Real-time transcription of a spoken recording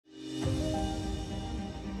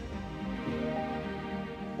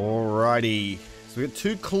Alrighty. So we got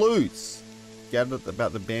 2 clues gathered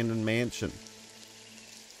about the abandoned mansion.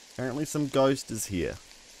 Apparently some ghost is here.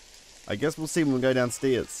 I guess we'll see when we go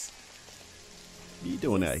downstairs. What are you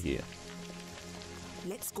doing out here?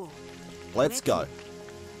 Let's go. Let's go.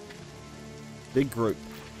 Big group.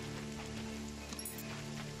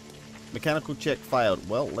 Mechanical check failed.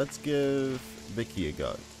 Well, let's give Vicky a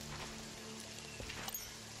go.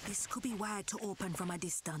 This could be wired to open from a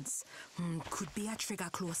distance. Could be a trigger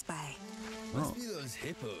close by. Must be those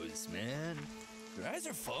hippos, man. Their eyes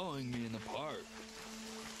are following me in the park.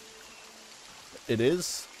 It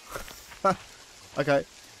is? Okay.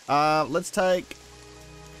 Let's take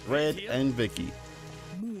Red and Vicky.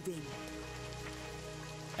 Moving.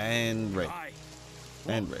 And Red. Aye.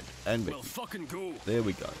 And Red. And Vicky. We'll fucking go. There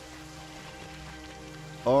we go.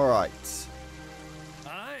 Alright.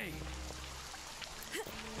 Aye.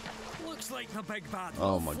 Looks like the big bad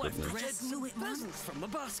Oh wolf my left goodness. red Just knew it, man. pheasants from the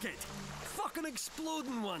basket. Fucking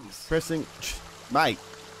exploding ones. Pressing... Mate.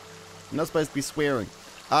 You're not supposed to be swearing.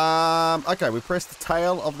 Okay, we pressed the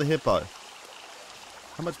tail of the hippo.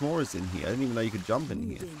 How much more is in here? I didn't even know you could jump in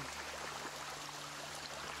here. Moving.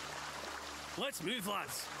 Let's move,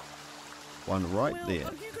 lads. One right Well, there.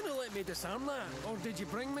 are you gonna let me disarm that? Or did you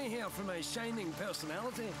bring me here for my shining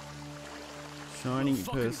personality? Shining Well,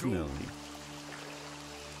 fucking personality.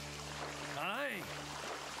 Aye.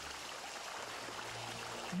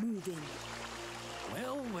 Moving.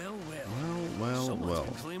 Well, well, well. Well, Someone's well.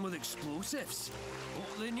 been playing with explosives.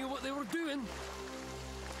 Oh, they knew what they were doing.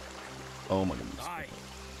 Oh my goodness. Aye.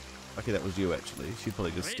 Okay, that was you actually. She'd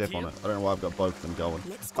probably just Right step on here. it. I don't know why I've got both of them going.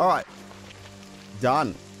 Let's go. Alright.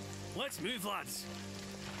 Done. Let's move, lads.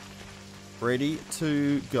 Ready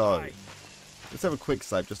to go. Aye. Let's have a quick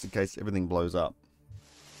save just in case everything blows up.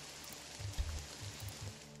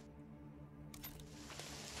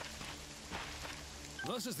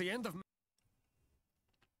 This is the end of...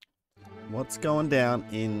 What's going down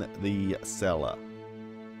in the cellar?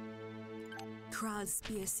 Crawl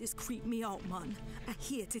spaces creep me out, man. I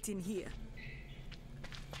hate it in here.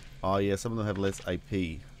 Oh yeah, some of them have less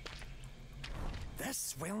AP.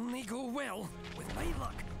 This will only go well. With my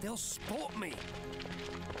luck, they'll spot me.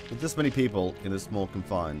 With this many people in the small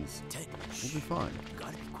confines, Ted, we'll be fine. you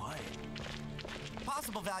gotta be quiet.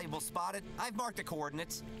 Possible valuable spotted. I've marked the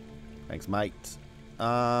coordinates. Thanks, mate.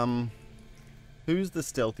 Who's the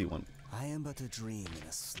stealthy one? I am but a dream in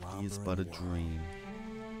a slumbering He is but a world. dream.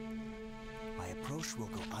 My approach will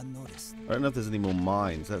go unnoticed. I don't know if there's any more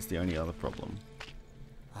mines. That's the only other problem.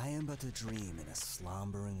 I am but a dream in a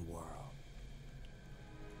slumbering world.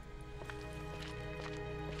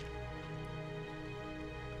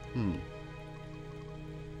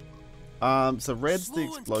 So Red's the Slow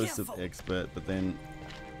and explosive careful. expert, but then...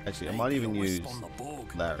 Actually, I might even use On the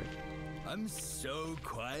bog. Larry. I'm so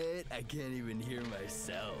quiet, I can't even hear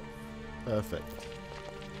myself. Perfect.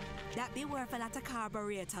 That be worth a lot of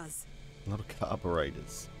carburetors. A lot of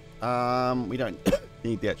carburetors. We don't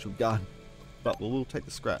need the actual gun, but we'll take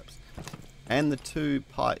the scraps. And the 2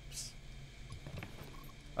 pipes.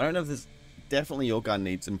 I don't know if this... Definitely your gun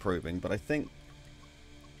needs improving, but I think...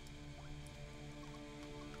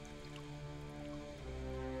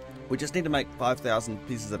 We just need to make 5,000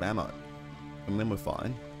 pieces of ammo. And then we're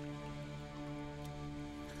fine.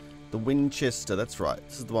 The Winchester, that's right.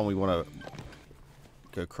 This is the one we want to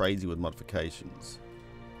go crazy with modifications.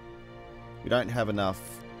 We don't have enough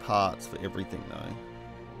parts for everything though.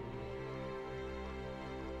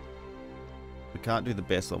 We can't do the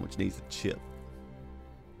best one, which needs a chip.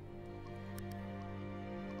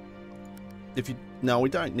 No, we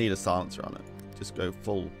don't need a silencer on it. Just go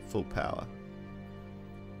full power.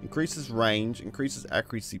 Increases range, increases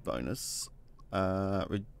accuracy bonus,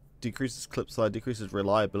 decreases clip size, decreases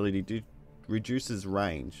reliability, reduces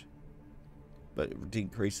range, but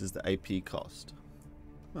decreases the AP cost.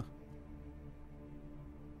 Huh.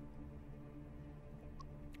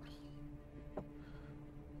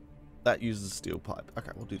 That uses steel pipe.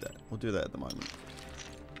 Okay, we'll do that. We'll do that at the moment.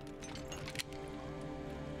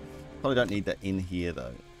 Probably don't need that in here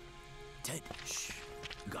though. Ted, shh,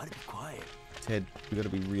 you gotta be quiet. Ted, we got to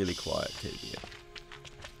be really quiet, Ted. Yeah.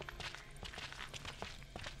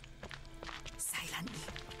 Silently.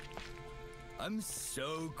 I'm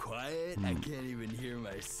so quiet, I can't even hear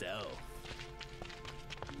myself.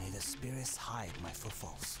 May the spirits hide my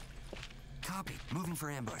footfalls. Copy. Moving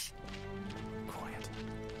for ambush. Quiet.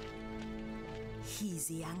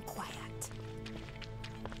 Easy and quiet.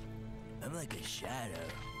 I'm like a shadow.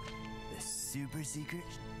 The super secret.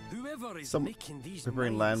 Whoever is Some making these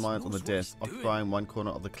preparing mines landmines on the knows what desk, he's doing. occupying one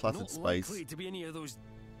corner of the cluttered Not space. likely to be any of those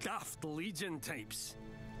daft Legion types.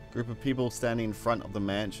 Group of people standing in front of the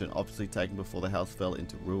mansion, obviously taken before the house fell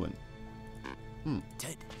into ruin.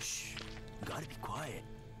 Ted, shh. You gotta be quiet.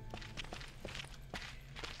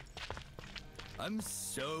 I'm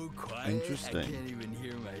so quiet. Interesting. I can't even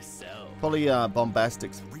hear myself. Probably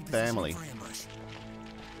Bombastic's family. For ambush.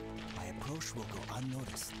 My approach will go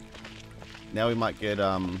unnoticed. Now we might get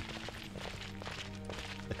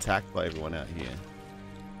attacked by everyone out here.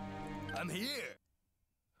 I'm here.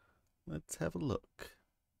 Let's have a look.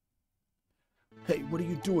 Hey, what are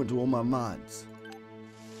you doing to all my mines?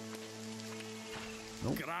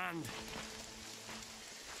 Nope. Grand.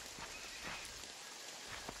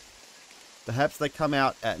 Perhaps they come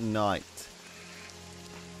out at night.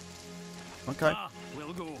 Okay. Ah,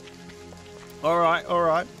 we'll go. Alright,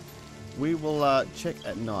 alright. We will check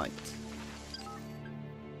at night.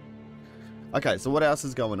 Okay, so what else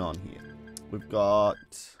is going on here? We've got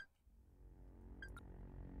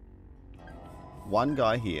one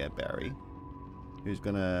guy here, Barry, who's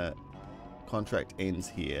gonna contract ends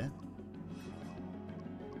here.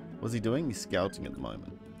 What's he doing? He's scouting at the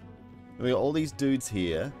moment. We got all these dudes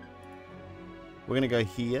here. We're gonna go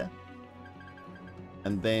here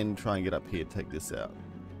and then try and get up here, take this out.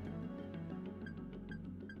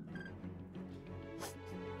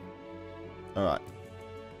 Alright.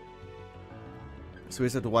 So we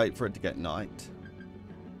just have to wait for it to get night.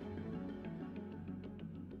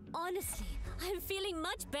 Honestly, I'm feeling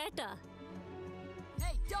much better.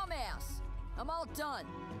 Hey, dumbass! I'm all done.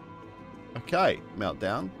 Okay,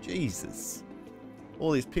 meltdown. Jesus.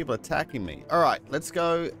 All these people attacking me. Alright, let's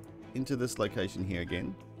go into this location here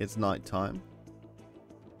again. It's night time.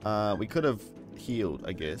 We could have healed,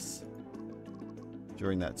 I guess,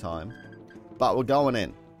 during that time. But we're going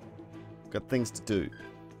in. Got things to do.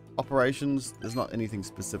 Operations, there's not anything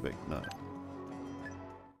specific, no.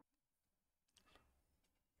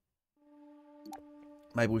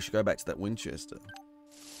 Maybe we should go back to that Winchester.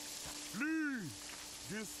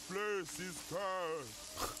 This place is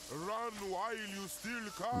cursed. Run while you still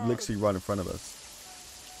can. Literally right in front of us.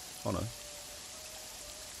 Oh no.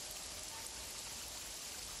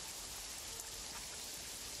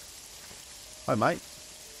 Hi mate.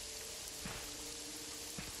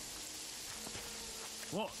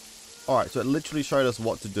 What? Alright, so it literally showed us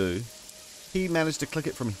what to do. He managed to click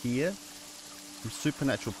it from here. Some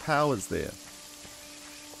supernatural powers there.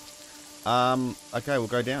 Okay, we'll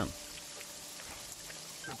go down.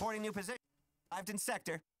 Reporting new position. Arrived in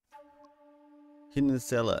sector. Hidden in the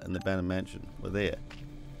cellar in the abandoned mansion. We're there.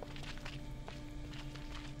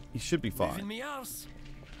 He should be Leaving fine. me house.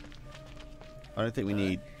 I don't think we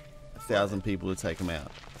need 1,000 people to take him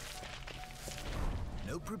out.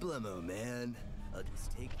 No problemo, man. I'll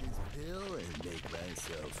just take this pill and make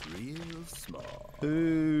myself real small.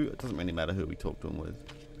 Who? It doesn't really matter who we talk to him with.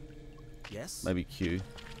 Yes? Maybe Q.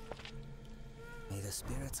 May the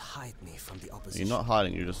spirits hide me from the opposition. You're not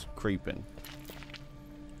hiding, you're just creeping.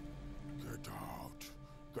 Get out.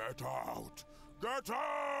 Get out. Get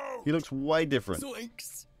out. He looks way different.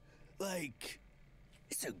 Zoinks! Like,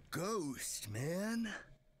 it's a ghost, man.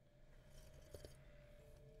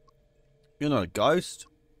 You're not a ghost.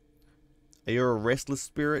 Are you a restless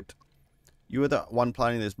spirit? You are the one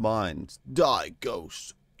planning this mind. Die,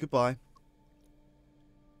 ghost. Goodbye.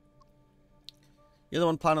 You're the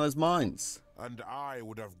one planning those mines. And I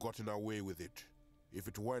would have gotten away with it if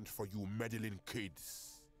it weren't for you meddling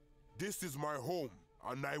kids. This is my home,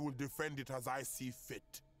 and I will defend it as I see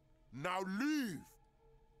fit. Now leave!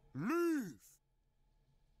 Leave!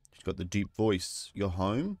 She's got the deep voice. Your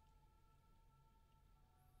home?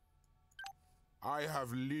 I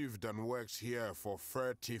have lived and worked here for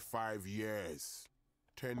 35 years.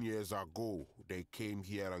 10 years ago, they came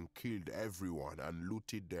here and killed everyone and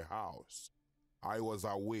looted the house. I was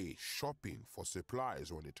away shopping for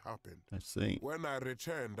supplies when it happened. I see. When I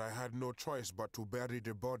returned, I had no choice but to bury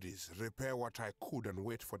the bodies, repair what I could, and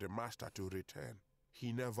wait for the master to return.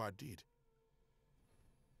 He never did.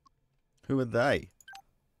 Who are they?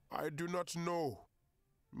 I do not know.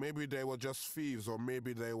 Maybe they were just thieves, or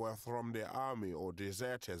maybe they were from the army or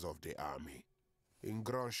deserters of the army. In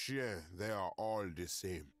Grand Chien, they are all the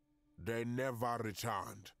same. They never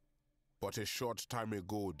returned. But a short time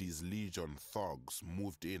ago, these Legion thugs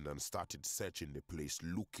moved in and started searching the place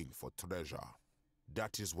looking for treasure.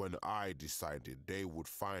 That is when I decided they would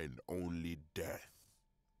find only death.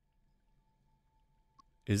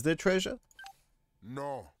 Is there treasure?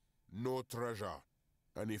 No, no treasure.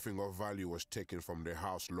 Anything of value was taken from the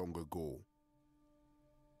house long ago.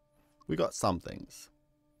 We got some things.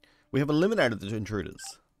 We have eliminated the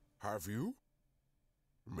intruders. Have you?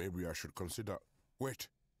 Maybe I should consider... Wait,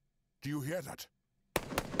 do you hear that?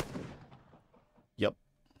 Yep.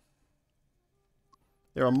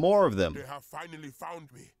 There are more of them. They have finally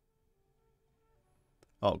found me.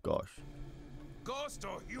 Oh gosh. Ghost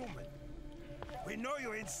or human? We know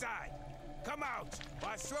you're inside. Come out, or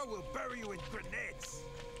I swear we'll bury you in grenades.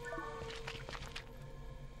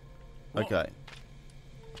 Okay.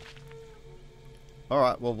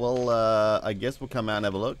 Alright, well, we'll, I guess we'll come out and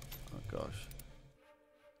have a look. Oh, gosh.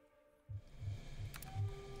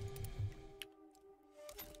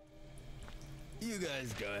 You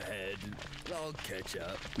guys go ahead. I'll catch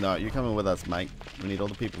up. No, you're coming with us, mate. We need all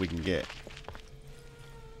the people we can get.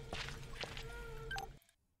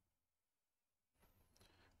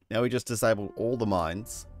 Now we just disabled all the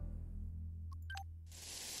mines.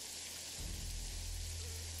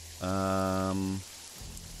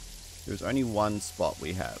 There's only one spot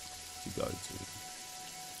we have to go to.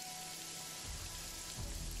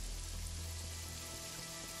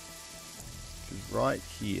 Which is right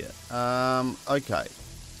here. Okay.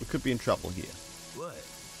 We could be in trouble here. What?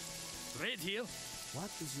 Red here.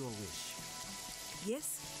 What is your wish?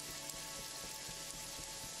 Yes?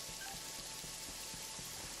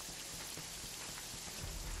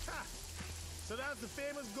 So that's the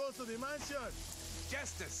famous ghost of the mansion.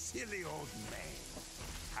 Just a silly old man.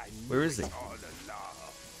 I knew Where is it he? all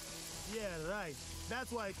along. Yeah, right.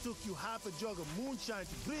 That's why it took you half a jug of moonshine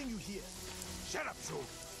to bring you here. Shut up, Joe.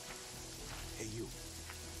 Hey, you.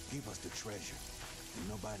 Give us the treasure. And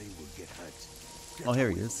nobody will get hurt. Oh, here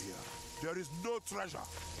he is. There is no treasure.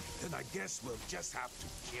 Then I guess we'll just have to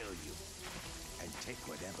kill you. And take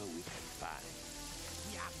whatever we can find.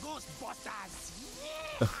 We are Ghostbusters.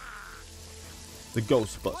 The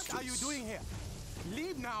Ghostbusters. What are you doing here?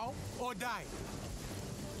 Leave now or die.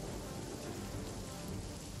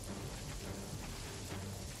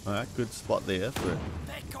 Alright, good spot there for it.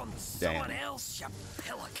 Back on someone else, you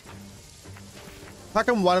pillock. How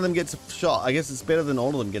come one of them gets a shot? I guess it's better than all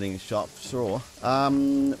of them getting a shot, for sure.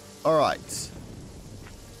 Alright.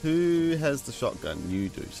 Who has the shotgun? You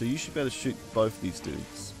do. So you should be able to shoot both these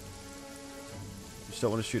dudes. You just don't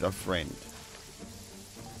want to shoot our friend.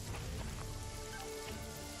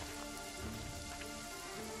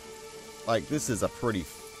 Like, this is a pretty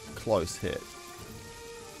close hit.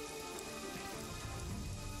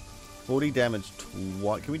 40 damage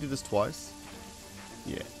twice. Can we do this twice?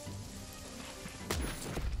 Yeah.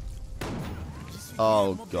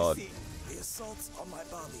 Oh, God. The assaults on my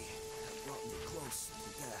body have brought me close to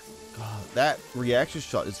death. God, that reaction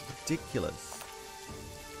shot is ridiculous.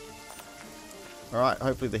 Alright,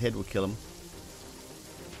 hopefully the head will kill him.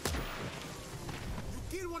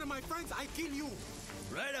 You kill one of my friends, I kill you.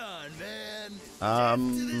 Right on, man.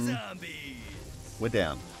 To the zombies. We're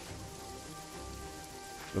down.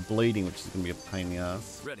 We're bleeding, which is going to be a pain in the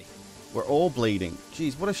ass. Ready. We're all bleeding.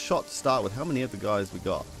 Jeez, what a shot to start with. How many of the guys we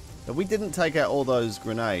got? If we didn't take out all those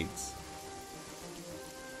grenades.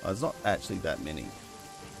 Oh, it's not actually that many.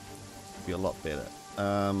 It'd be a lot better.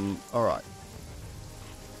 Alright.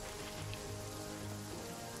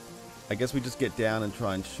 I guess we just get down and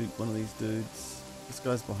try and shoot one of these dudes. This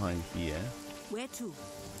guy's behind here. Where to?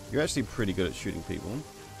 You're actually pretty good at shooting people.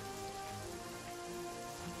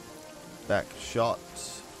 Back shot.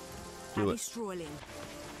 Do Happy it. strolling.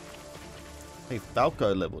 Hey,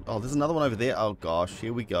 Falco leveled. Oh, there's another one over there. Oh gosh,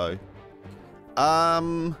 here we go.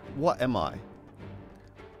 What am I?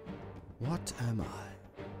 What am I?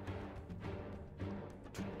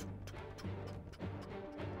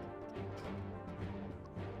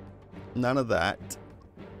 None of that.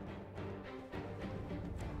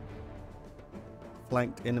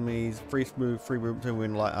 Flanked enemies. Free move, free movement to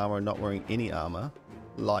win light armor, not wearing any armor.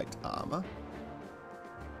 Light armor.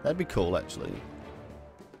 That'd be cool, actually.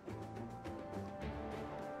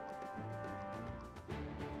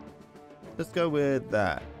 Let's go with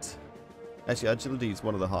that. Actually, agility is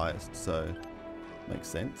one of the highest, so makes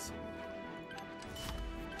sense.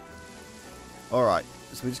 Alright,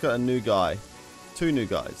 so we just got a new guy. 2 new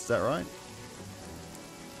guys, is that right?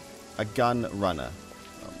 A gun runner.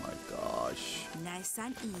 Oh my gosh. Nice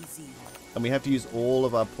and easy. And we have to use all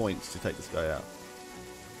of our points to take this guy out.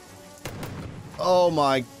 Oh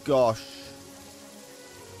my gosh.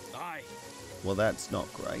 Aye. Well, that's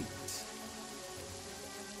not great.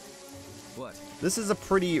 What? This is a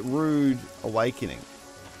pretty rude awakening.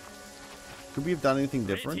 Could we have done anything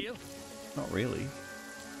different? Red here. Not really.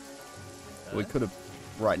 We could have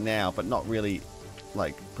right now, but not really,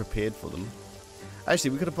 like, prepared for them.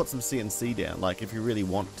 Actually, we could have put some CNC down, like, if you really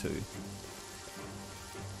want to.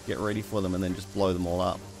 Get ready for them and then just blow them all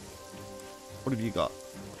up. What have you got?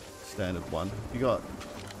 Standard one. You got...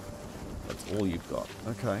 That's all you've got.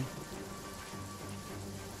 Okay.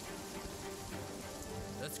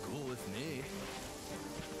 That's cool with me.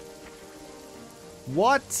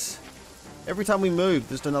 What? Every time we move,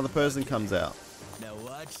 just another person comes out. Now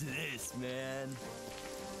watch this, man.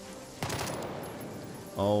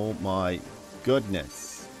 Oh my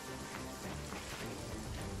goodness.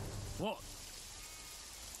 What?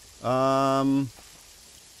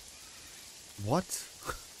 What?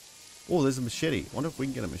 Oh, there's a machete. Wonder if we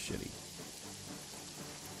can get a machete.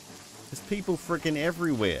 There's people freaking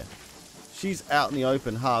everywhere. She's out in the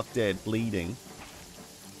open, half dead, bleeding.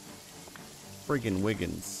 Friggin'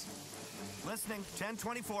 Wiggins. Listening,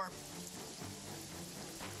 1024.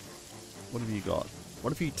 What have you got?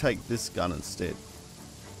 What if you take this gun instead?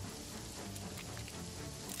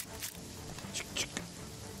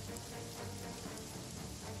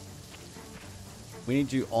 We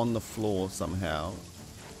need you on the floor somehow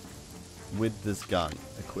with this gun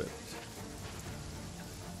equipped.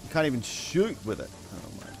 You can't even shoot with it.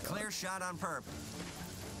 Oh my god. Clear shot on perp.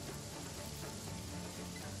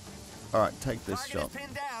 Alright, take this Target shot. is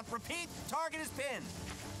pinned down. Repeat, target is pinned.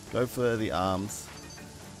 Go for the arms.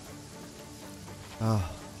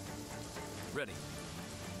 Ah. Ready.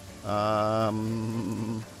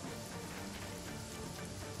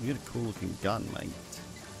 You got a cool looking gun, mate.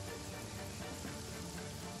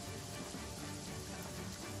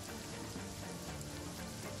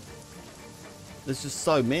 There's just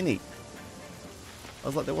so many. I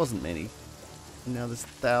was like, there wasn't many. And now there's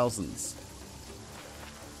thousands.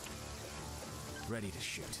 Ready to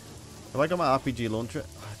shoot. Have I got my RPG launcher?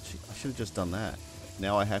 Oh, gee, I should have just done that.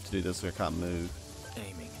 Now I have to do this so I can't move.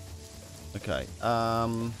 Aiming. Okay.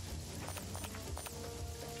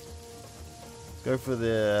 Go for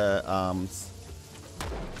the arms.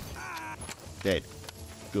 Dead.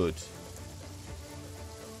 Good.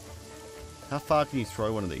 How far can you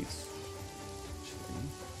throw one of these?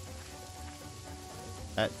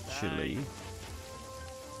 Actually.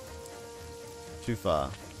 Too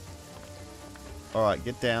far. Alright,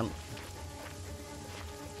 get down.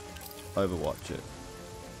 Overwatch it.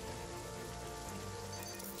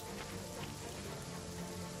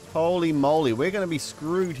 Holy moly, we're going to be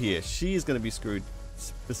screwed here. She is going to be screwed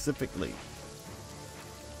specifically.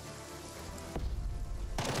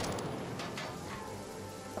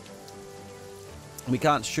 We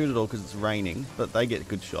can't shoot it all because it's raining, but they get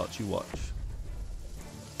good shots. You watch.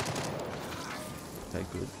 Okay,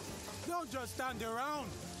 good. Don't just stand around.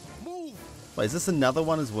 Move. Wait, is this another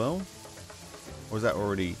one as well? Or is that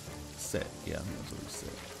already set? Yeah, I think that's already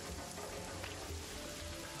set.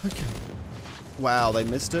 Okay. Wow, they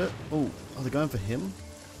missed it. Oh, are they going for him?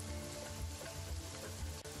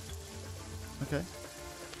 Okay.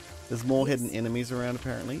 There's more hidden enemies around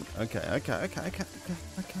apparently. Okay.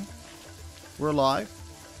 We're alive.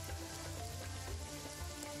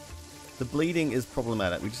 The bleeding is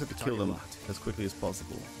problematic. We just have to kill them as quickly as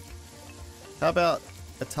possible. How about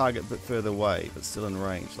a target but further away, but still in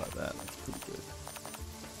range like that? That's pretty good.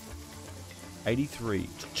 83.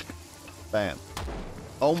 Bam.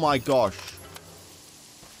 Oh my gosh.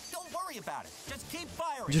 Don't worry about it. Just keep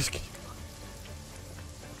firing. Just keep.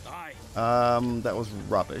 Aye. That was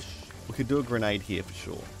rubbish. We could do a grenade here for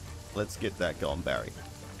sure. Let's get that going, Barry.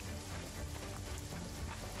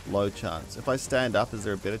 Low chance. If I stand up, is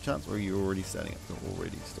there a better chance, or are you already standing up? You're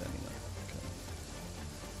already standing up.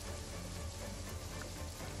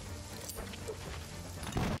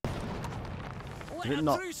 Okay. Did it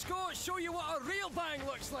not? Show you what a real bang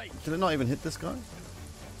looks like. Did it not even hit this guy?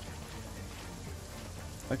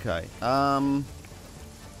 Okay. You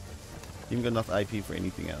haven't got enough AP for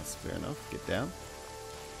anything else. Fair enough. Get down.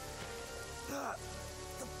 The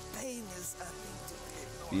pain is nothing to be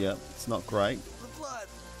ignored. Yep, it's not great. The blood.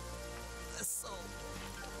 The soul.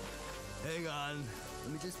 Hang on.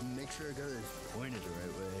 Let me just make sure I got this pointed the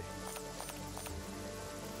right way.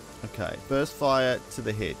 Okay. Burst fire to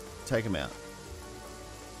the head. Take him out.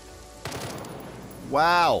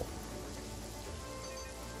 Wow.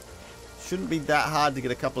 Shouldn't be that hard to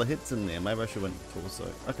get a couple of hits in there. Maybe I should have went torso.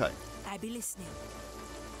 Okay. I be listening.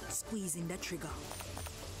 Squeezing the trigger.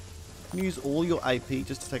 Can you use all your AP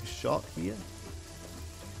just to take a shot here?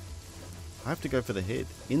 I have to go for the head.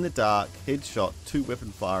 In the dark, headshot, 2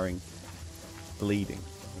 weapon firing, bleeding.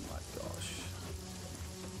 Oh my gosh.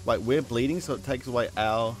 Wait, we're bleeding, so it takes away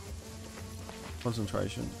our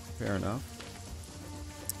concentration. Fair enough.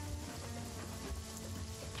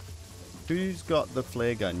 Who's got the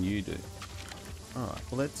flare gun? You do. Alright,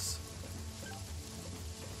 well let's...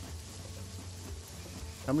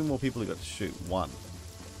 How many more people have got to shoot? 1.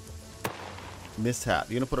 Mishap.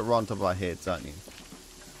 You're going to put it right on top of our heads, aren't you?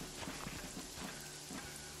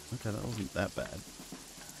 Okay, that wasn't that bad.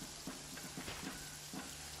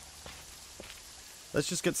 Let's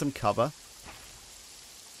just get some cover.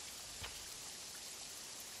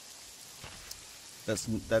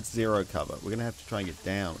 That's zero cover. We're gonna have to try and get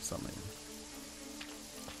down or something.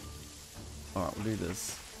 Alright, we'll do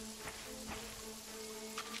this.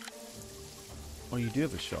 Oh, you do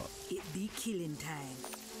have a shot. It be killing time.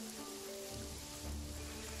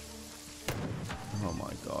 Oh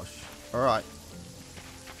my gosh. Alright.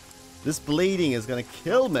 This bleeding is gonna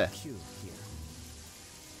kill me.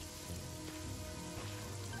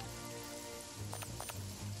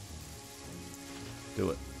 Do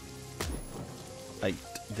it. 8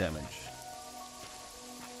 damage.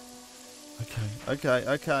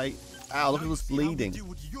 Okay. Ow, look at this bleeding. Deal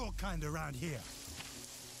with your kind around here.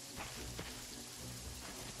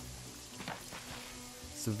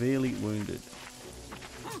 Severely wounded.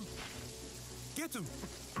 Get him!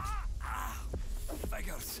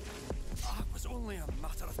 Figures. It was only a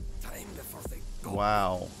matter of time before they got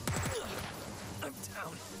Wow. I'm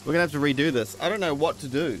down. We're gonna have to redo this. I don't know what to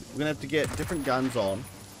do. We're gonna have to get different guns on.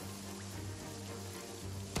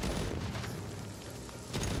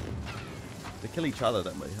 They kill each other,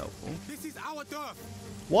 that might be helpful. This is our turf.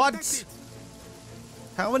 What?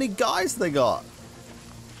 How many guys they got?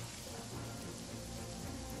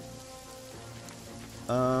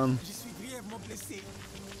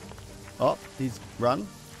 Oh, he's run.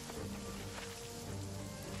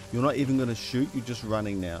 You're not even gonna shoot, you're just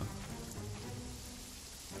running now.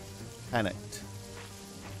 Panicked.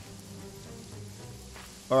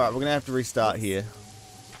 Alright, we're gonna have to restart here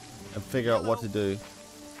and figure out what to do.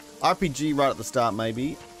 RPG right at the start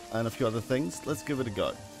maybe, and a few other things. Let's give it a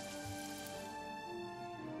go.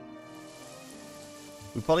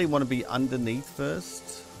 We probably want to be underneath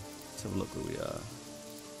first. Let's have a look where we are.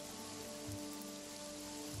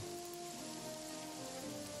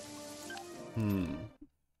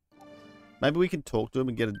 Maybe we can talk to him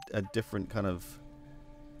and get a different kind of...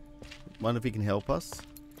 Wonder if he can help us.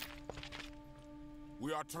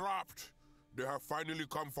 We are trapped. They have finally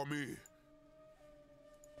come for me.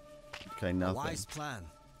 Okay, nothing. Wise plan.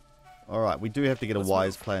 Alright, we do have to get a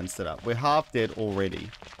wise plan set up. We're half dead already.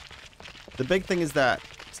 The big thing is that...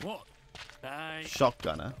 What?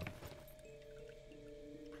 Shotgunner.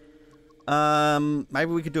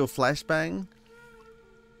 Maybe we could do a flashbang.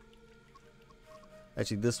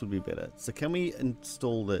 Actually, this would be better. So can we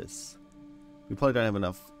install this? We probably don't have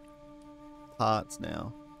enough parts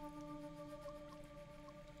now.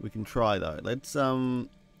 We can try though. Let's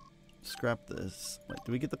scrap this. Wait,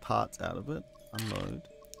 do we get the parts out of it? Unload.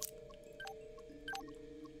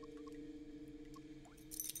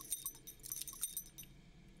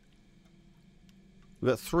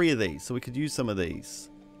 We've got 3 of these, so we could use some of these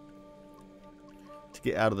to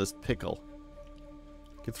get out of this pickle.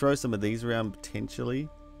 Could throw some of these around potentially.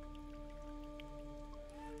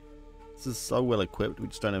 This is so well equipped, we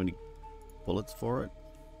just don't have any bullets for it.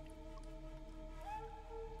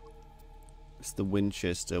 It's the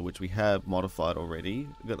Winchester, which we have modified already.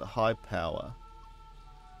 We've got the high power.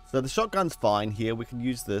 So the shotgun's fine here. We can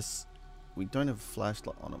use this. We don't have a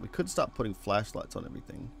flashlight on it. We could start putting flashlights on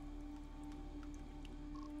everything.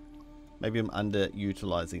 Maybe I'm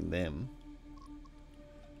underutilizing them.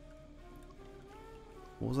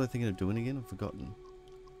 What was I thinking of doing again? I've forgotten.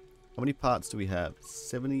 How many parts do we have?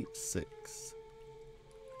 76.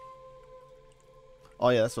 Oh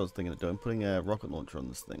yeah, that's what I was thinking of doing. Putting a rocket launcher on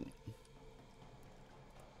this thing.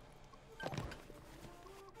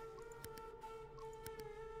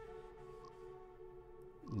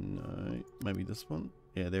 No, maybe this one?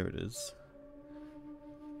 Yeah, there it is.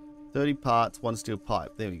 30 parts, 1 steel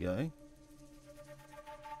pipe. There we go.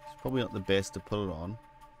 It's probably not the best to put it on.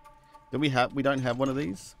 We don't have one of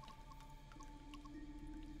these?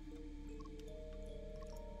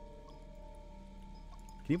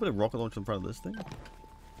 Can you put a rocket launcher in front of this thing?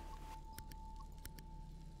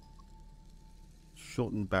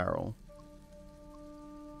 Shortened barrel.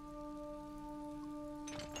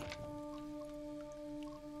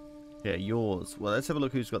 Yeah, yours. Well, let's have a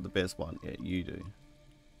look who's got the best one. Yeah, you do.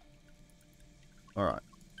 Alright.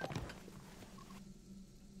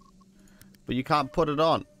 But you can't put it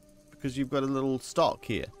on because you've got a little stock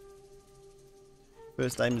here.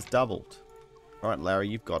 First aim is doubled. Alright, Larry,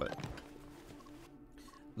 you've got it.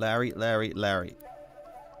 Larry.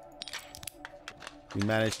 We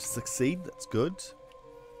managed to succeed. That's good.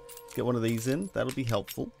 Let's get one of these in. That'll be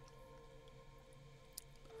helpful.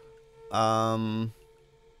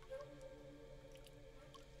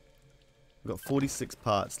 We've got 46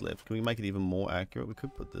 parts left. Can we make it even more accurate? We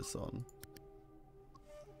could put this on.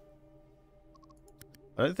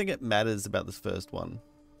 I don't think it matters about this first one.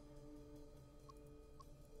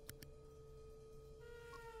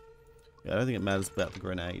 Yeah, I don't think it matters about the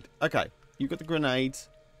grenade. Okay, you've got the grenade.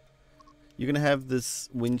 You're going to have this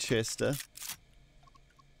Winchester.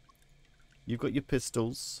 You've got your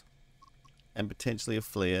pistols and potentially a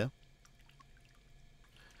flare.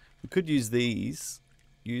 We could use these.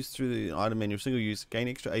 Use through the item menu. Single use. Gain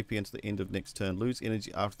extra AP until the end of next turn. Lose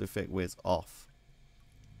energy after the effect wears off.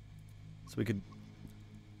 So we could...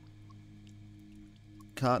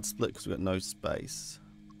 Can't split because we've got no space.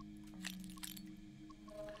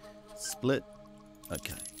 Split.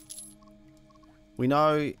 Okay. We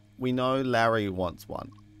know Larry wants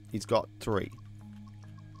one. He's got 3.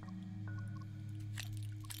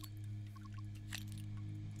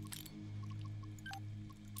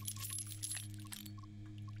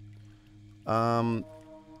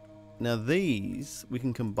 Now these we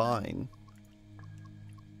can combine.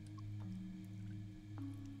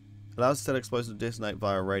 Allows static explosive to detonate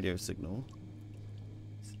via a radio signal.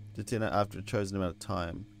 Detonate after a chosen amount of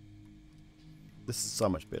time. This is so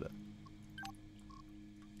much better.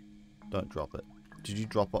 Don't drop it. Did you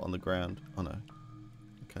drop it on the ground? Oh no.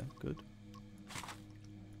 Okay, good.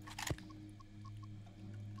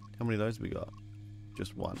 How many of those we got?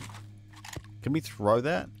 Just 1. Can we throw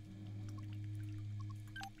that?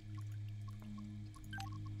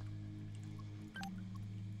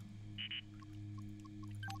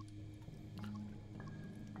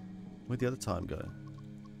 Where'd the other time go?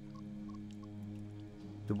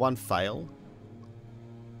 Did one fail?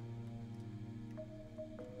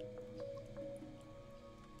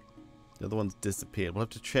 The other one's disappeared. We'll have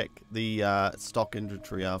to check the stock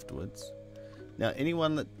inventory afterwards. Now,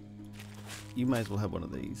 anyone that... You may as well have one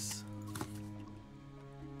of these.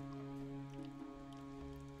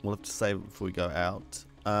 We'll have to save it before we go out.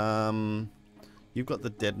 You've got the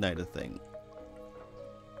detonator thing.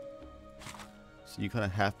 So you kind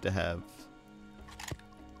of have to have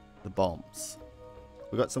the bombs.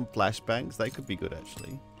 We've got some flashbangs. They could be good,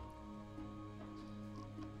 actually.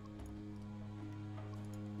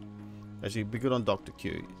 Actually, it'd be good on Dr.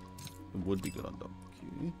 Q. It would be good on Dr.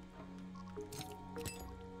 Q.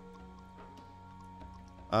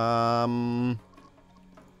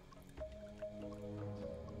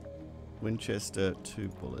 Winchester, 2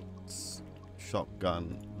 bullets.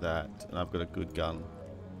 Shotgun, that. And I've got a good gun.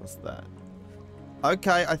 What's that?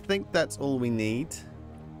 Okay, I think that's all we need.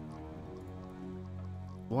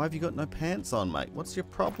 Why have you got no pants on, mate? What's your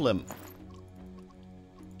problem?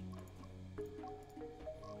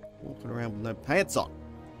 Walking around with no pants on.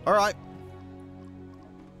 Alright.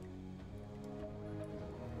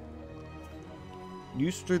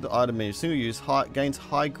 Use through the item menu. Single use. Gains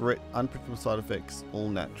high grit. Unpredictable side effects. All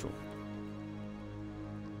natural.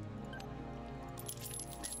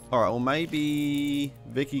 Alright, well maybe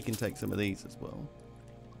Vicky can take some of these as well.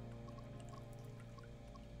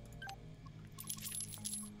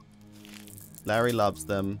 Larry loves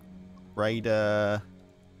them. Raider.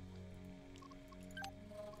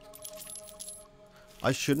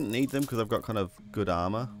 I shouldn't need them because I've got kind of good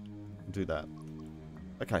armor. I'll do that.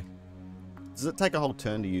 Okay. Does it take a whole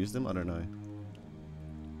turn to use them? I don't know.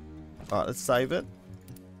 Alright, let's save it.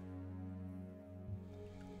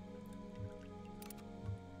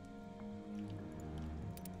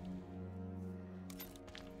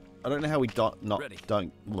 I don't know how we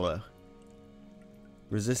don't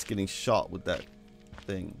resist getting shot with that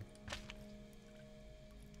thing.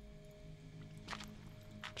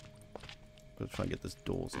 Gotta try and get this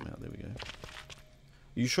door somehow. There we go. Are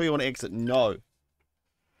you sure you want to exit? No.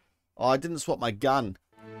 Oh, I didn't swap my gun.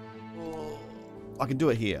 I can do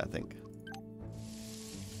it here, I think.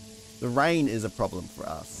 The rain is a problem for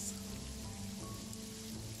us.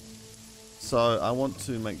 So I want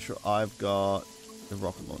to make sure I've got the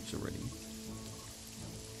rocket launcher ready.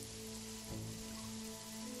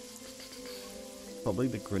 Probably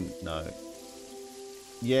the grenade. No.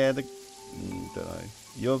 Yeah, the... don't know.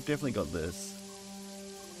 You've definitely got this.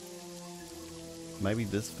 Maybe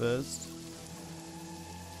this first.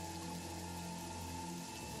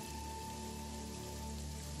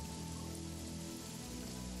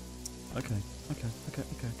 Okay.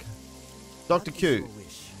 Dr. Q,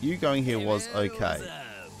 you going here was okay.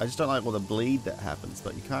 I just don't like all the bleed that happens,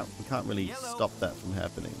 but we can't really stop that from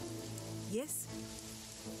happening. Yes?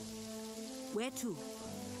 Where to?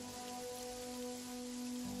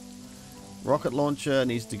 Rocket launcher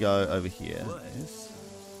needs to go over here. Yes.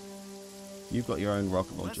 You've got your own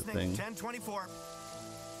rocket launcher thing. 1024.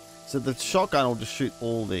 So the shotgun will just shoot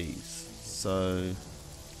all these. So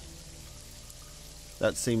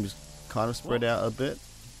that seems kind of spread out a bit.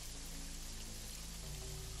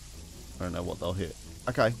 I don't know what they'll hit.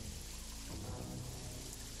 Okay.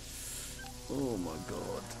 Oh my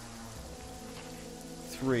god.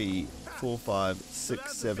 3, 4, 5,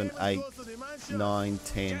 6, 7, 8, 9,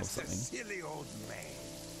 10 or something. Silly old man.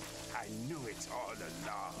 I knew it all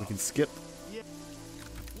along. We can skip. Yeah.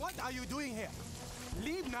 What are you doing here?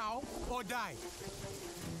 Leave now or die.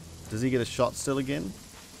 Does he get a shot still again?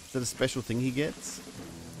 Is that a special thing he gets?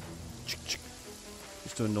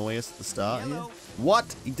 Just to annoy us at the start here.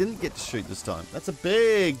 What? He didn't get to shoot this time. That's a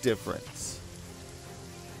big difference.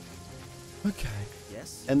 Okay.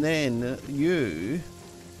 Yes. And then you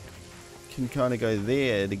can kind of go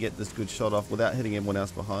there to get this good shot off without hitting everyone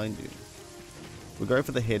else behind you. We'll go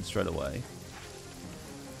for the head straight away.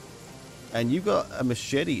 And you've got a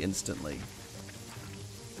machete instantly.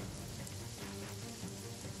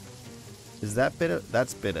 Is that better?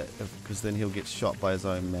 That's better, because then he'll get shot by his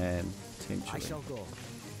own man, potentially. I shall go.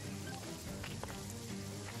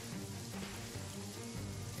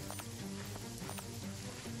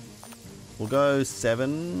 We'll go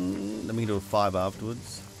 7, then we can do a 5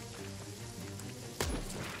 afterwards.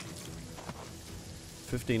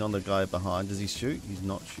 15 on the guy behind. Does he shoot? He's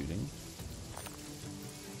not shooting.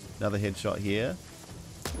 Another headshot here.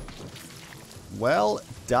 Well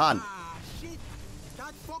done. Ah, shit.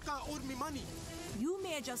 That fucker owed me money. You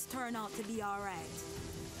may just turn out to be alright.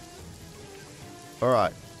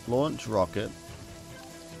 Alright, launch rocket.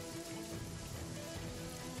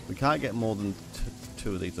 We can't get more than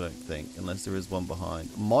 2 of these, I don't think, unless there is one behind.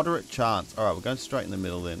 Moderate chance. Alright, we're going straight in the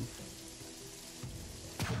middle then.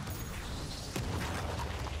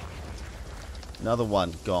 Another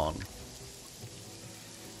one, gone.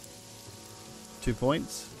 2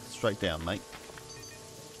 points. Straight down, mate.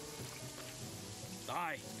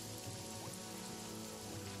 Die.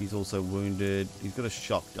 He's also wounded. He's got a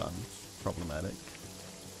shotgun. Problematic.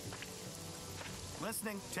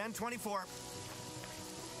 Listening. 1024.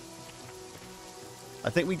 I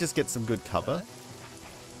think we just get some good cover.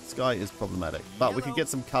 This guy is problematic. But we could get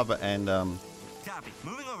some cover and Copy.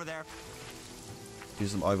 Moving over there. do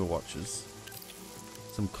some overwatches.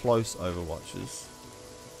 Some close overwatches.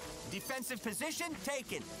 Defensive position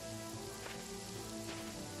taken.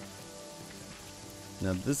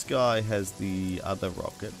 Now this guy has the other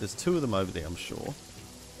rocket. There's 2 of them over there, I'm sure.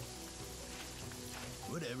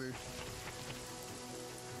 Whatever.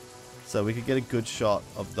 So we could get a good shot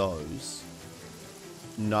of those.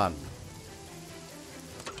 None.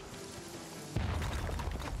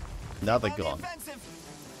 Now they're gone.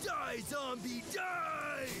 Die, zombie,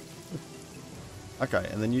 die! Okay,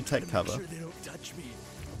 and then you take cover. Make sure they don't touch me.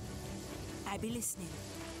 I be listening.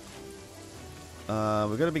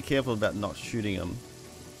 We've got to be careful about not shooting them.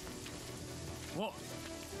 What?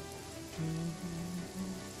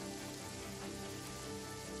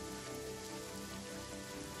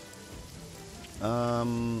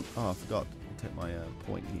 Oh, I forgot to take my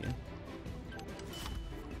point here.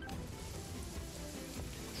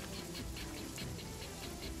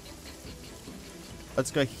 Let's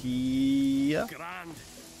go here. Grand.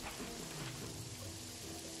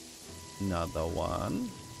 Another one.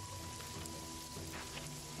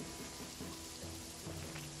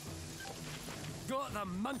 Got the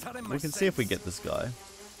munter in my We can see if we get this guy.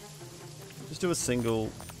 Just do a single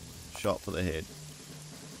shot for the head.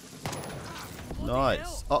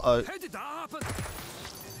 Nice. Uh-oh. How did that happen?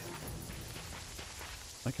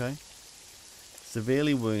 Okay.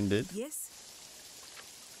 Severely wounded. Yes?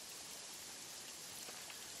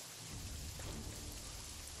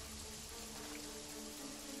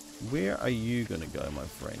 Where are you going to go, my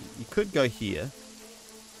friend? You could go here.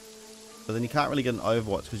 But then you can't really get an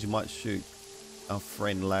overwatch because you might shoot our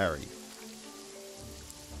friend Larry.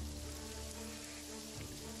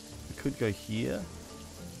 You could go here.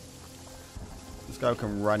 This guy will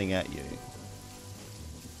come running at you.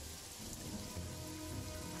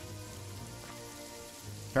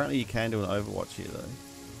 Apparently you can do an overwatch here though.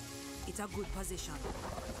 It's a good position.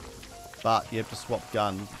 But you have to swap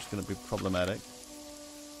guns, which is going to be problematic.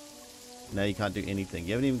 Now you can't do anything.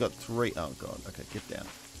 You haven't even got 3. Oh god. Okay, get down.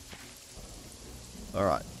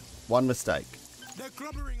 Alright. One mistake. They're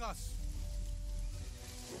clobbering us.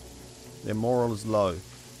 Their moral is low.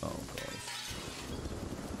 Oh gosh.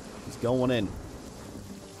 He's going in.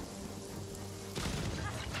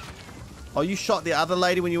 Oh, you shot the other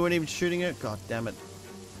lady when you weren't even shooting her? God damn it.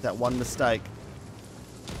 That one mistake.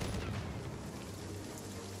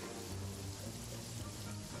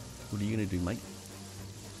 What are you going to do, mate?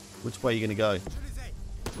 Which way are you going to go?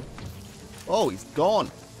 Oh, he's gone.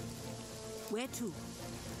 Where to?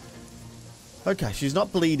 Okay, she's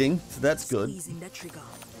not bleeding, so that's good. Squeezing the trigger.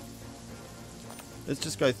 Let's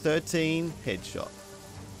just go 13 headshot.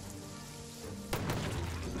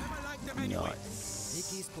 Nice.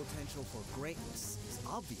 Nikki's potential for greatness is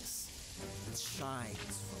obvious. It shines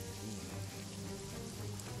from within.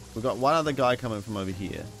 We've got one other guy coming from over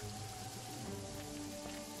here.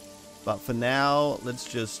 But for now, let's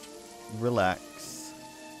just relax.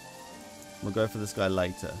 We'll go for this guy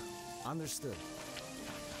later. Understood.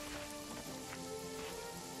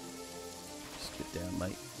 Just get down,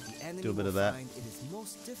 mate. The enemy Do a bit of will that. find it is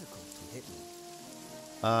most difficult to hit me.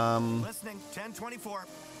 Listening, 1024.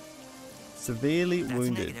 Severely That's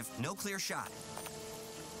wounded. negative. No clear shot.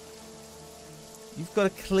 You've got a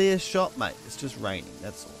clear shot, mate. It's just raining,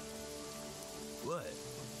 that's all. What?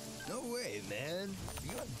 No way, man.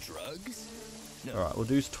 You on drugs? No. Alright, we'll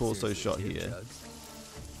do his torso Seriously, shot do you have here. drugs?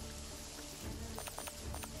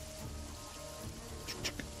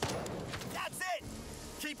 That's it!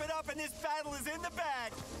 Keep it up and this battle is in the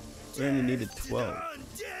bag! We only needed 12.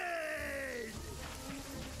 Undead!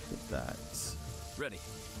 With that. Ready.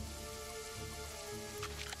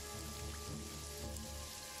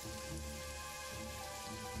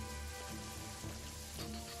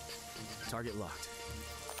 Target locked.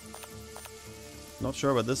 Not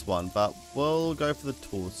sure about this one, but we'll go for the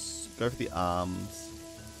torso. Go for the arms.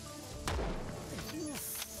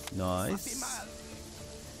 Nice.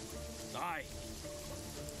 Aye.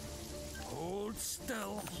 Hold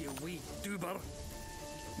still, you wee doober.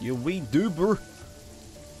 You wee doober.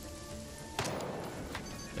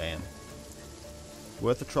 Damn.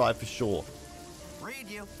 Worth a try for sure. Read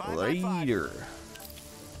you. 5 by 5. Later.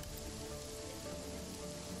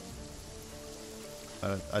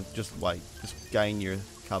 I just wait. Just gain your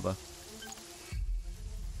cover.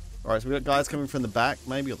 Alright, so we got guys coming from the back,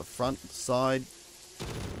 maybe, or the front, side.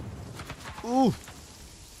 Ooh!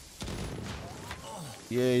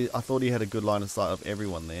 Yeah, I thought he had a good line of sight of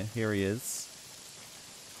everyone there. Here he is.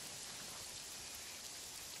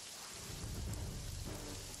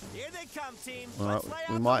 Here they come, team. Alright, Let's lay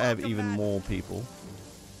we out might the have welcome even mat. more people.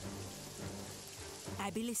 I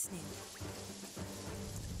be listening.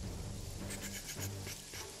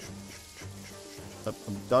 I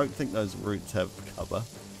don't think those roots have cover.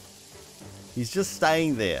 He's just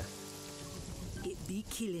staying there. It be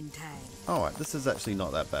killing time. Alright, this is actually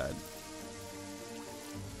not that bad.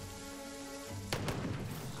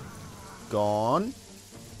 Gone.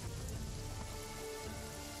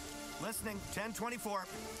 Listening, 1024.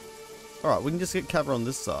 Alright, we can just get cover on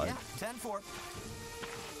this side. Yeah, 10-4.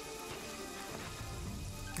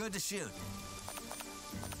 Good to shoot.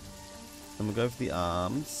 And we'll go for the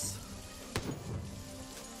arms.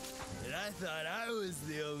 And I thought I was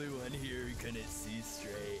the only one here who couldn't see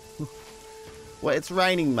straight. Well, it's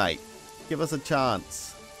raining, mate. Give us a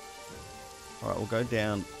chance. Alright, we'll go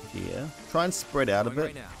down here. Try and spread out a Going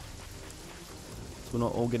bit. right now. So we're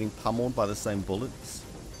not all getting pummeled by the same bullets.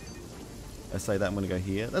 I say that, I'm going to go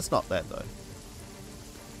here. That's not bad, though.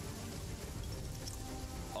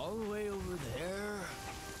 All the way over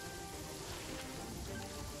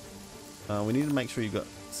there. We need to make sure you've got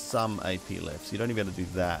some AP left, so you don't even have to do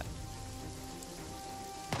that.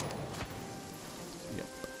 Yep.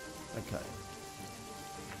 Okay.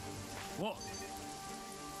 What?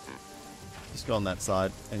 Just go on that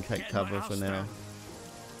side and take Get cover my for ass now. down.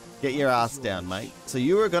 Get your ass down, mate. So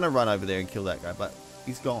you were going to run over there and kill that guy, but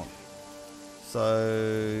he's gone.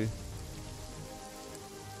 So...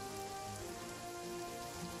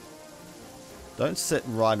 don't sit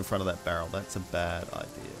right in front of that barrel. That's a bad idea.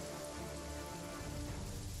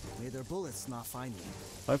 May their bullets not find me.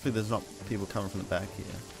 Hopefully there's not people coming from the back here.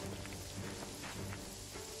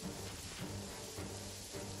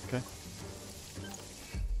 Okay.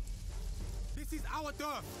 This is our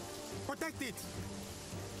turf. Protect it.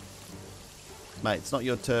 Mate, it's not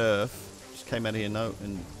your turf. Just came out here, no,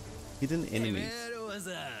 and hidden enemies. Hey man, what's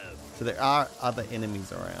up? So there are other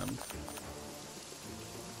enemies around.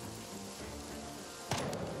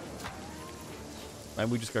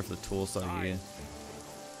 Maybe we just go for the torso here.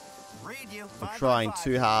 Read you. I'm 5 by trying 5.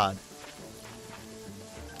 too hard.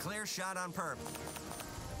 Clear shot on perp.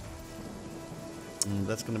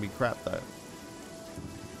 That's going to be crap though.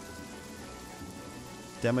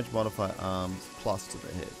 Damage modifier arms plus to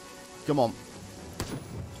the head. Come on.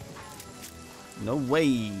 No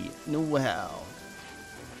way. No how.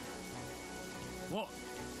 What?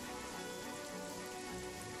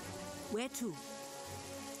 Where to?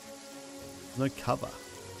 No cover.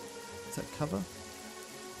 Is that cover?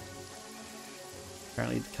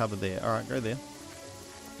 Apparently it's cover there. Alright, go there.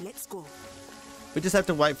 Let's go. We just have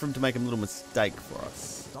to wait for him to make a little mistake for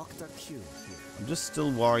us. Dr. Q here. I'm just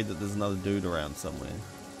still worried that there's another dude around somewhere.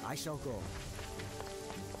 I shall go.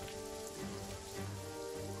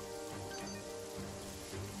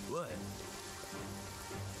 What?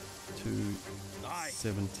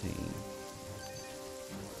 217.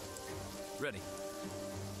 Ready.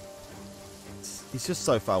 He's just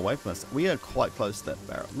so far away from us. We are quite close to that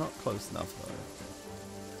barrel. Not close enough though.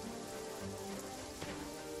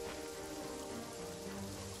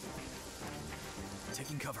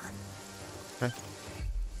 taking cover. Okay.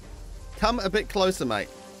 Come a bit closer, mate.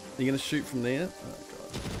 Are you gonna shoot from there? Oh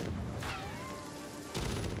god.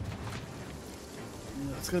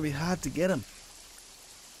 No, it's gonna be hard to get him.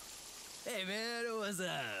 Hey man, what's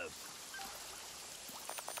up?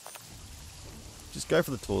 Just go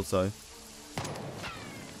for the torso.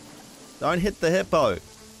 Don't hit the hippo.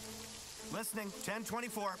 Listening,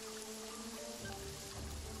 1024.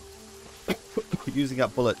 Using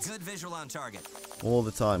up bullets Good visual on target. all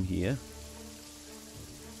the time here.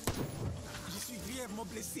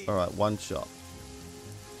 Alright, one shot.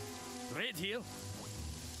 Right here.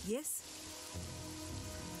 Yes?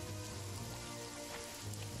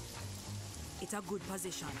 It's a good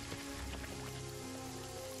position.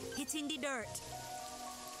 Hitting the dirt.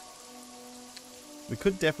 We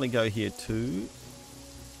could definitely go here too.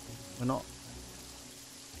 We're not.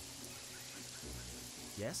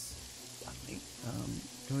 Yes? I think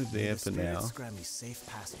go there for now. Grant me safe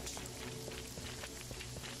passage.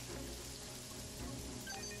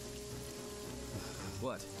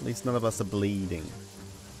 What? At least none of us are bleeding.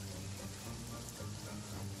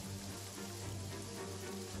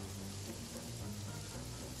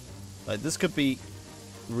 Like this could be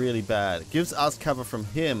really bad. It gives us cover from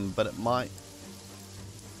him, but it might.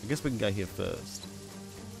 I guess we can go here first.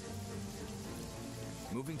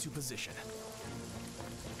 Moving to position.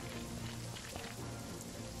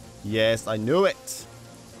 Yes, I knew it.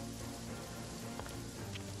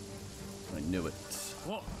 I knew it.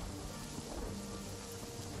 What?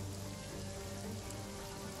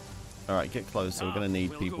 All right, get closer. We're gonna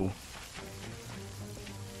need people.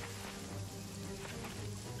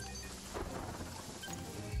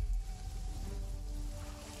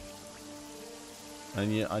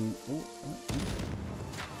 And yeah,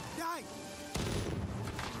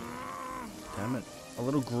 damn it! A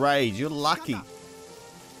little grade. You're lucky.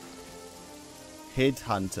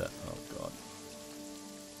 Headhunter. Oh god.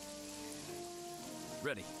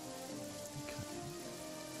 Ready. Okay.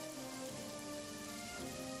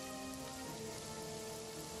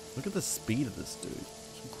 Look at the speed of this dude.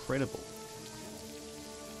 It's incredible.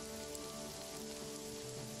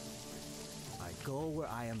 I go where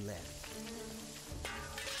I am led.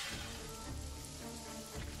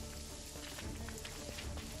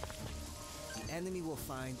 The enemy will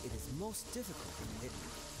find it is most difficult to hit me.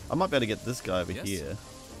 I might be able to get this guy over Yes? here.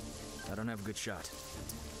 I don't have a good shot.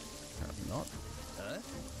 Apparently not. Huh?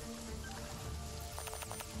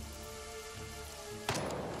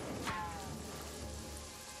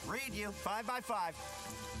 Read you, 5 by 5.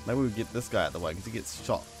 Maybe we get this guy out of the way because he gets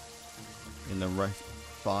shot in the right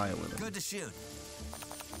fire with him. Good to shoot.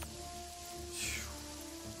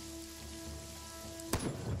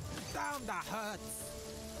 Down the hurts.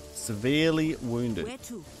 Severely wounded. Where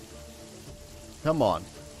to? Come on.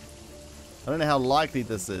 I don't know how likely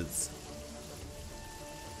this is.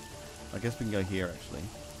 I guess we can go here actually.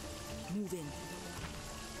 Moving.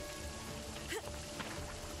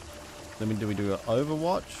 Then do we do an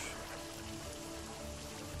Overwatch?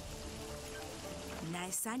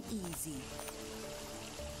 Nice and easy.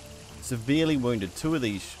 Severely wounded. Two of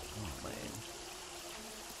these. Oh man.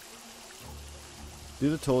 Do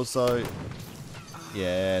the torso.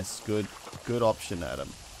 Yes, good. Good option, Adam.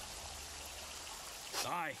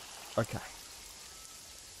 Aye. Okay.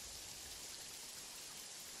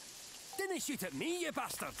 Didn't shoot at me, you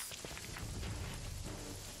bastards.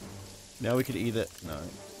 Now we could either. No.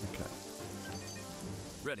 Okay.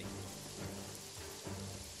 Ready.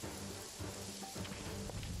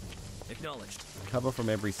 Acknowledged. Cover from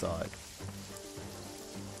every side.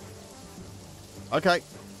 Okay.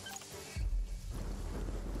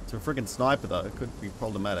 It's a freaking sniper though. It could be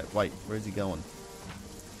problematic. Wait, where's he going?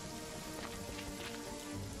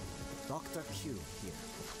 Dr. Q here.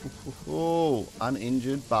 Oh,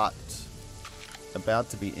 uninjured, but about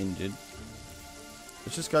to be injured.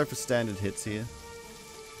 Let's just go for standard hits here.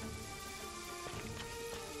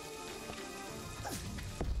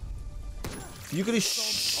 You gonna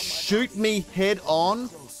shoot me head on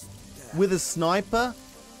with a sniper?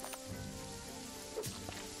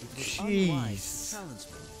 Jeez. Challenge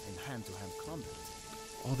me in hand-to-hand combat.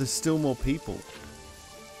 Oh, there's still more people.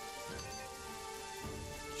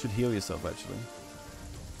 Should heal yourself, actually.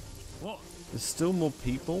 What? There's still more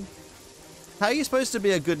people? How are you supposed to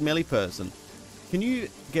be a good melee person? Can you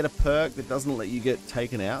get a perk that doesn't let you get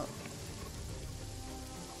taken out?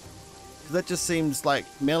 That just seems like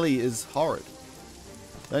melee is horrid.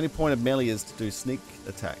 The only point of melee is to do sneak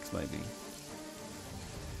attacks, maybe.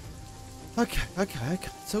 Okay.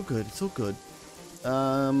 It's all good. It's all good.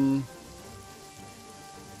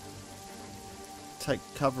 Take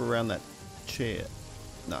cover around that chair.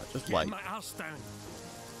 No, just Get wait. my ass down.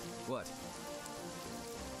 What?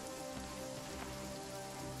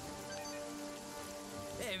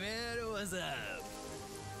 Hey man, what's up?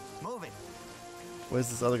 Move it. Where's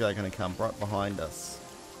this other guy gonna come? Right behind us.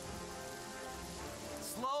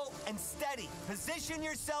 Slow and steady. Position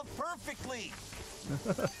yourself perfectly.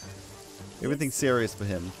 Everything's serious for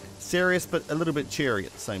him. Serious, but a little bit cheery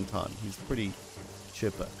at the same time. He's pretty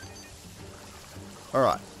chipper.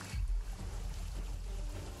 Alright.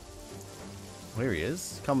 Here he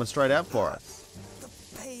is. Coming straight out for us. The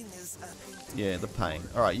pain is Yeah, the pain.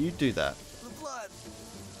 Alright, you do that. the blood.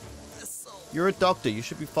 The soul. You're a doctor. You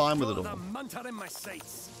should be fine with it Got all. the munter in my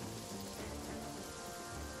sights.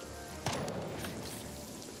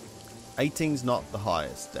 18's not the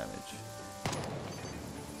highest damage.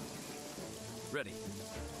 Ready.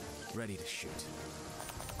 Ready to shoot.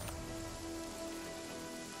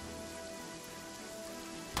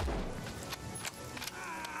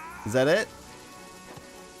 Is that it?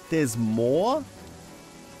 There's more?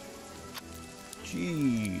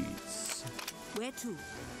 Jeez. Where to?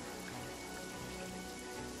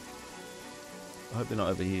 I hope they're not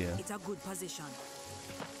over here. It's a good position.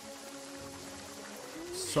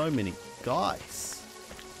 So many guys.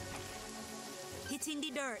 It's in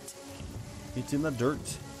the dirt. It's in the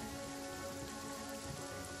dirt.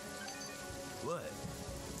 What?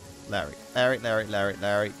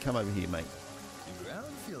 Larry. Come over here, mate. The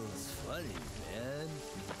ground feels funny, man.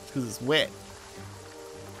 It's because it's wet.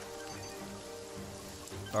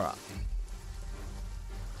 Alright.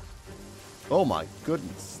 Oh my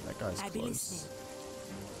goodness. That guy's I be close. listening.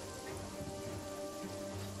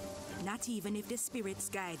 Not even if the spirits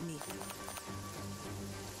guide me.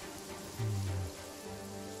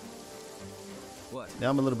 What? Now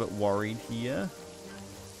I'm a little bit worried here.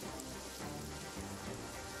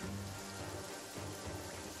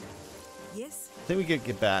 Yes? I think we could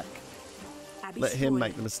get back. I be Let him sure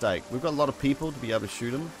make the mistake. We've got a lot of people to be able to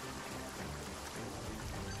shoot him.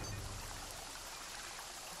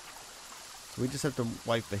 So we just have to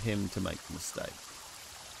wait for him to make the mistake.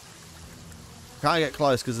 Can't get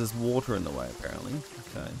close because there's water in the way, apparently.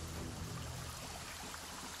 Okay.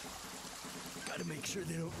 Gotta make sure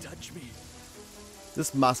they don't touch me.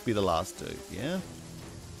 This must be the last dude, yeah?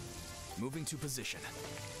 Moving to position.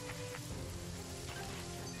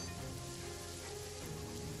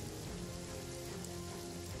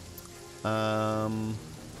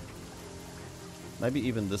 Maybe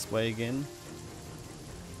even this way again.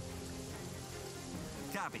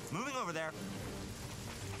 Copy. Moving over there.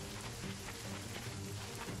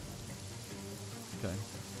 Okay.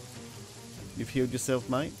 You've healed yourself,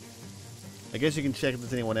 mate? I guess you can check if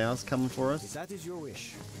there's anyone else coming for us. If that is your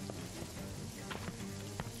wish.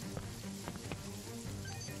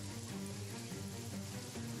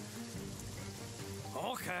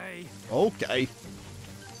 Okay. Okay.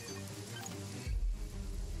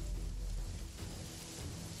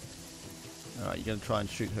 Alright, you're gonna try and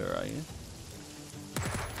shoot her, are you?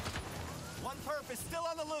 One perp is still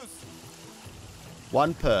on the loose.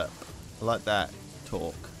 One perp. I like that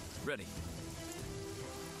talk. Ready.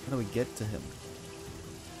 How do we get to him?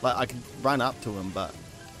 Like, I can run up to him, but...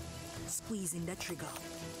 Squeezing the trigger.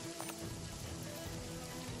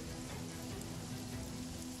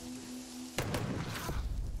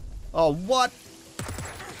 Oh, what?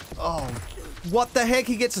 Oh, what the heck?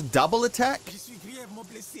 He gets a double attack?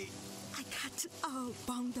 I got all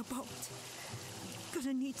bound about.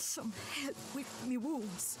 Gonna need some help with me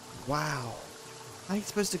wounds. Wow. How are you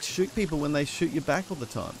supposed to shoot people when they shoot you back all the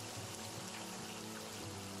time?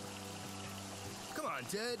 Come on,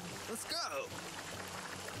 Ted. Let's go.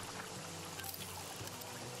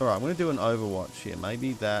 Alright, I'm going to do an Overwatch here.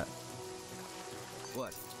 Maybe that...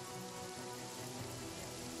 What?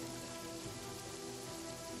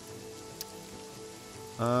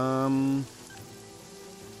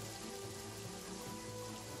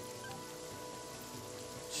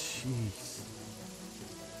 Jeez.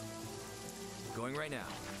 Going right now.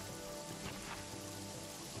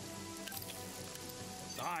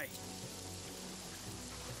 Die.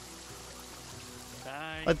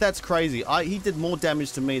 Die. Like, that's crazy. He did more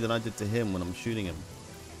damage to me than I did to him when I'm shooting him.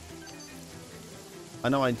 I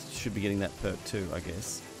know I should be getting that perk too, I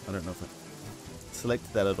guess. I don't know if I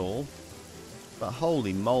selected that at all. But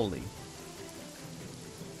holy moly.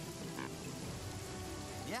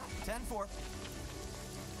 Yeah, 10-4.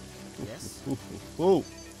 Yes. Ooh.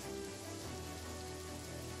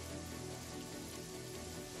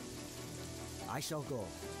 I shall go.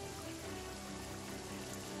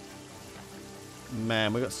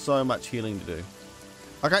 Man, we got so much healing to do.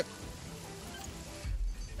 Okay.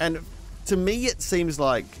 And to me, it seems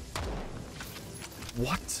like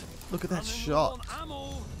What? Look at that shot.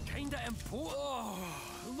 Ammo, kinda important. Oh,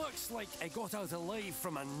 looks like I got out alive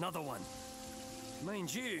from another one.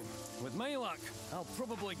 Mind you, with my luck, I'll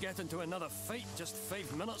probably get into another fight just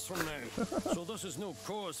 5 minutes from now. So this is no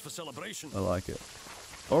cause for celebration. I like it.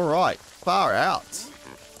 Alright, far out.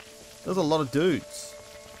 There's a lot of dudes.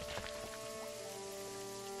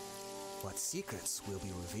 What secrets will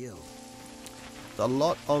be revealed? A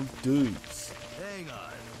lot of dudes. Hang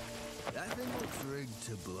on. That thing looks rigged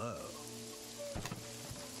to blow.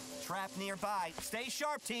 Trap nearby. Stay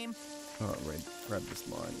sharp, team. Alright, Red, grab this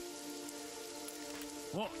mine.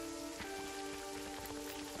 What?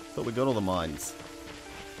 Thought we got all the mines.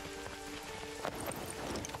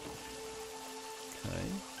 Okay.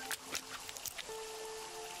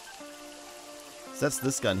 So that's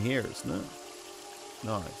this gun here, isn't it?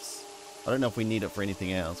 Nice. I don't know if we need it for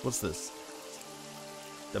anything else. What's this?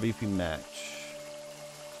 WP match.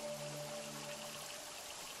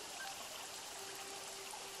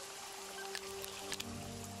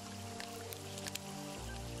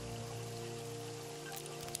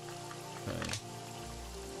 Okay.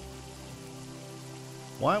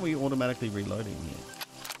 Why are we automatically reloading here?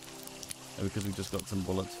 Oh, because we just got some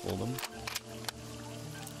bullets for them.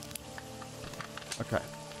 Okay.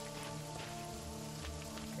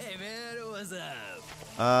 Hey man, what's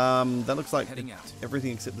up? That looks like Heading out.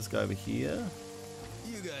 everything except this guy over here.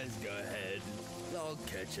 You guys go ahead. I'll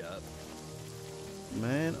catch up.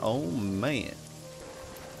 Man, oh man.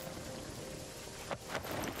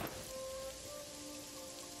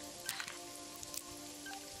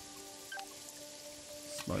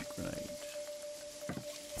 Smoke grenade.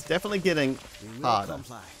 It's definitely getting harder.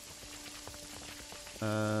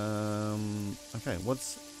 Okay,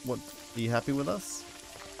 what, are you happy with us?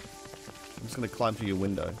 I'm just gonna climb through your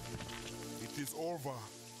window. It is over.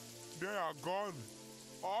 They are gone.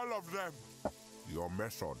 All of them. Your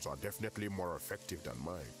methods are definitely more effective than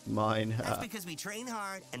mine. Mine. That's because we train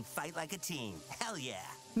hard and fight like a team. Hell yeah.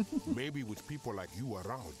 Maybe with people like you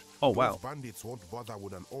around. Oh, those wow. bandits won't bother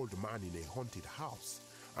with an old man in a haunted house.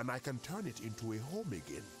 And I can turn it into a home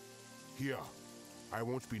again. Here, I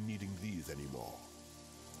won't be needing these anymore.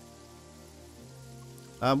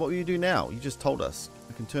 What will you do now? You just told us.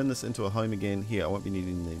 I can turn this into a home again. Here, I won't be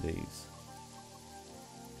needing any of these.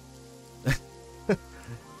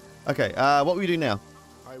 Okay, what will you do now?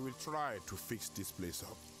 I will try to fix this place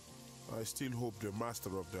up. I still hope the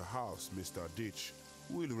master of the house, Mr. Ditch,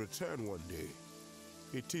 will return one day.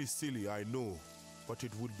 It is silly, I know, but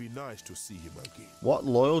it would be nice to see him again. What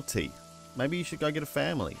loyalty? Maybe you should go get a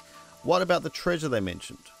family. What about the treasure they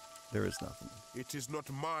mentioned? There is nothing. It is not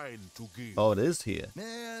mine to give. Oh, it is here.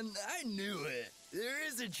 Man, I knew it. There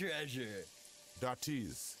is a treasure. That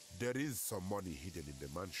is, there is some money hidden in the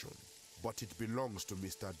mansion, but it belongs to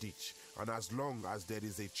Mr. Ditch, and as long as there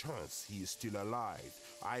is a chance he is still alive,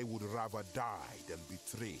 I would rather die than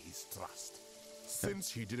betray his trust. Since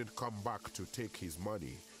he didn't come back to take his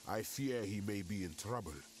money, I fear he may be in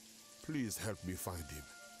trouble. Please help me find him.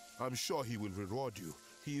 I'm sure he will reward you.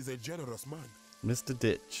 He is a generous man. Mr.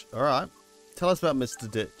 Ditch. Alright. Tell us about Mr.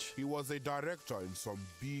 Ditch. He was a director in some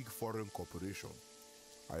big foreign corporation.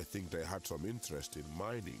 I think they had some interest in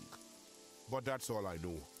mining. But that's all I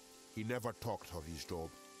know. He never talked of his job.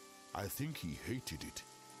 I think he hated it.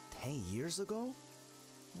 10 years ago?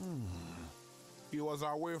 He was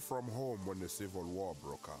away from home when the Civil War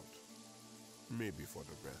broke out. Maybe for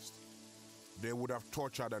the best. They would have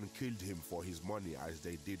tortured and killed him for his money as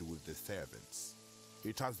they did with the servants.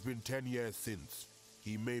 It has been 10 years since.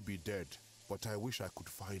 He may be dead, but I wish I could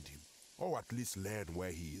find him, or at least learn where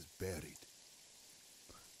he is buried.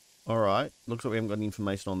 Alright. Looks like we haven't got any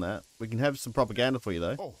information on that. We can have some propaganda for you,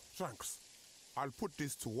 though. Oh, thanks. I'll put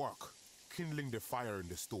this to work, kindling the fire in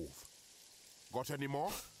the stove. Got any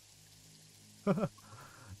more?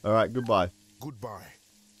 Alright, goodbye. Goodbye.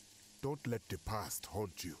 Don't let the past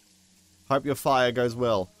haunt you. Hope your fire goes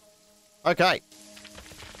well. Okay.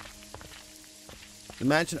 The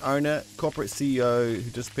mansion owner, corporate CEO who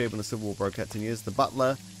disappeared when the Civil War broke out 10 years. The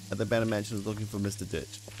butler at the Banner Mansion is looking for Mr.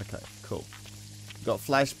 Ditch. Okay, cool. We've got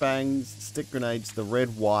flashbangs, stick grenades, the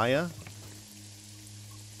red wire.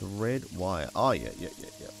 The red wire. Oh, yeah.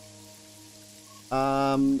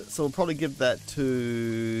 So we'll probably give that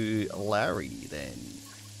to Larry then.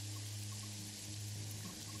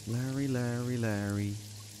 Larry.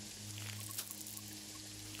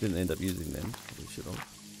 Didn't end up using them. Probably should have.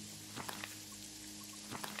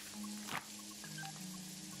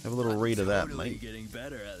 Have a little read of that, Totally mate. getting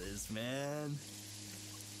better at this, man.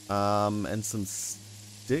 And some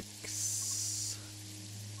sticks.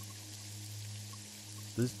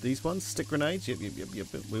 These ones, stick grenades. Yep.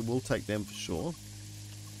 We will take them for sure.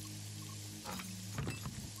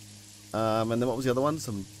 And then what was the other one?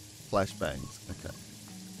 Some flashbangs. Okay.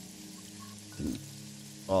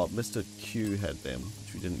 Oh, Mr. Q had them,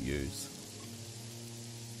 which we didn't use.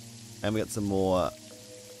 And we got some more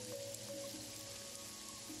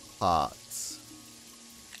parts.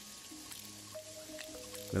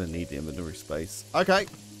 I'm gonna need the inventory space. Okay.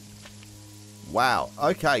 Wow.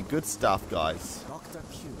 Okay, good stuff, guys. Dr.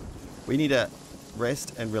 Q. We need to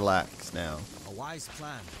rest and relax now. A wise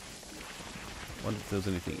plan. Wonder if there's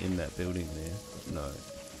anything in that building there. No.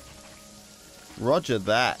 Roger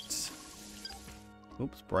that.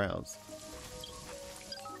 Oops, browse.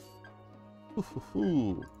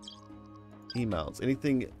 Ooh. Emails.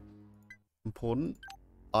 Anything important?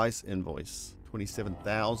 Ice invoice.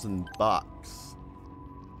 27,000 bucks.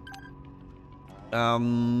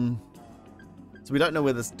 So we don't know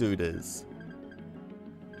where this dude is.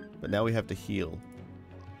 But now we have to heal.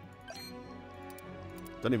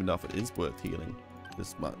 Don't even know if it is worth healing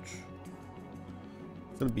this much.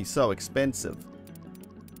 It's gonna be so expensive.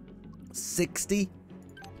 60?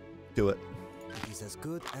 Do it. He's as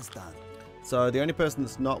good as done. So the only person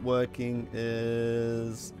that's not working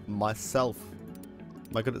is myself.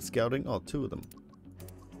 Am I good at scouting? Oh, 2 of them.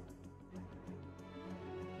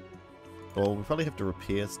 Well, we probably have to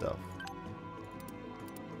repair stuff.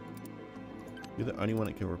 You're the only one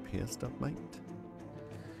that can repair stuff, mate.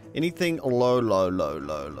 Anything low.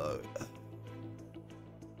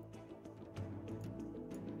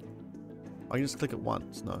 I can just click it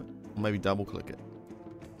once, no? Or maybe double click it.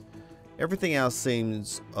 Everything else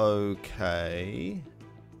seems okay.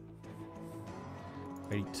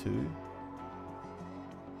 82.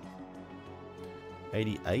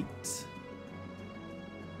 88.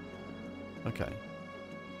 Okay.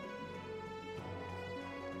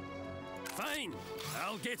 Fine.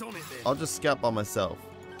 I'll get on it then. I'll just scout by myself.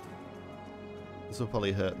 This will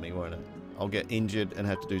probably hurt me, won't it? I'll get injured and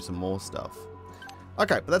have to do some more stuff.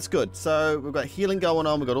 Okay, but that's good. So we've got healing going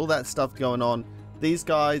on. We've got all that stuff going on. These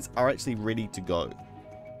guys are actually ready to go.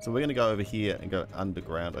 So we're going to go over here and go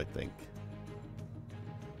underground, I think.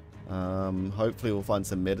 Hopefully we'll find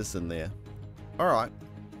some medicine there. Alright.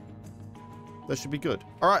 That should be good.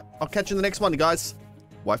 Alright, I'll catch you in the next one, guys.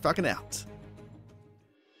 WhiteFalcon out.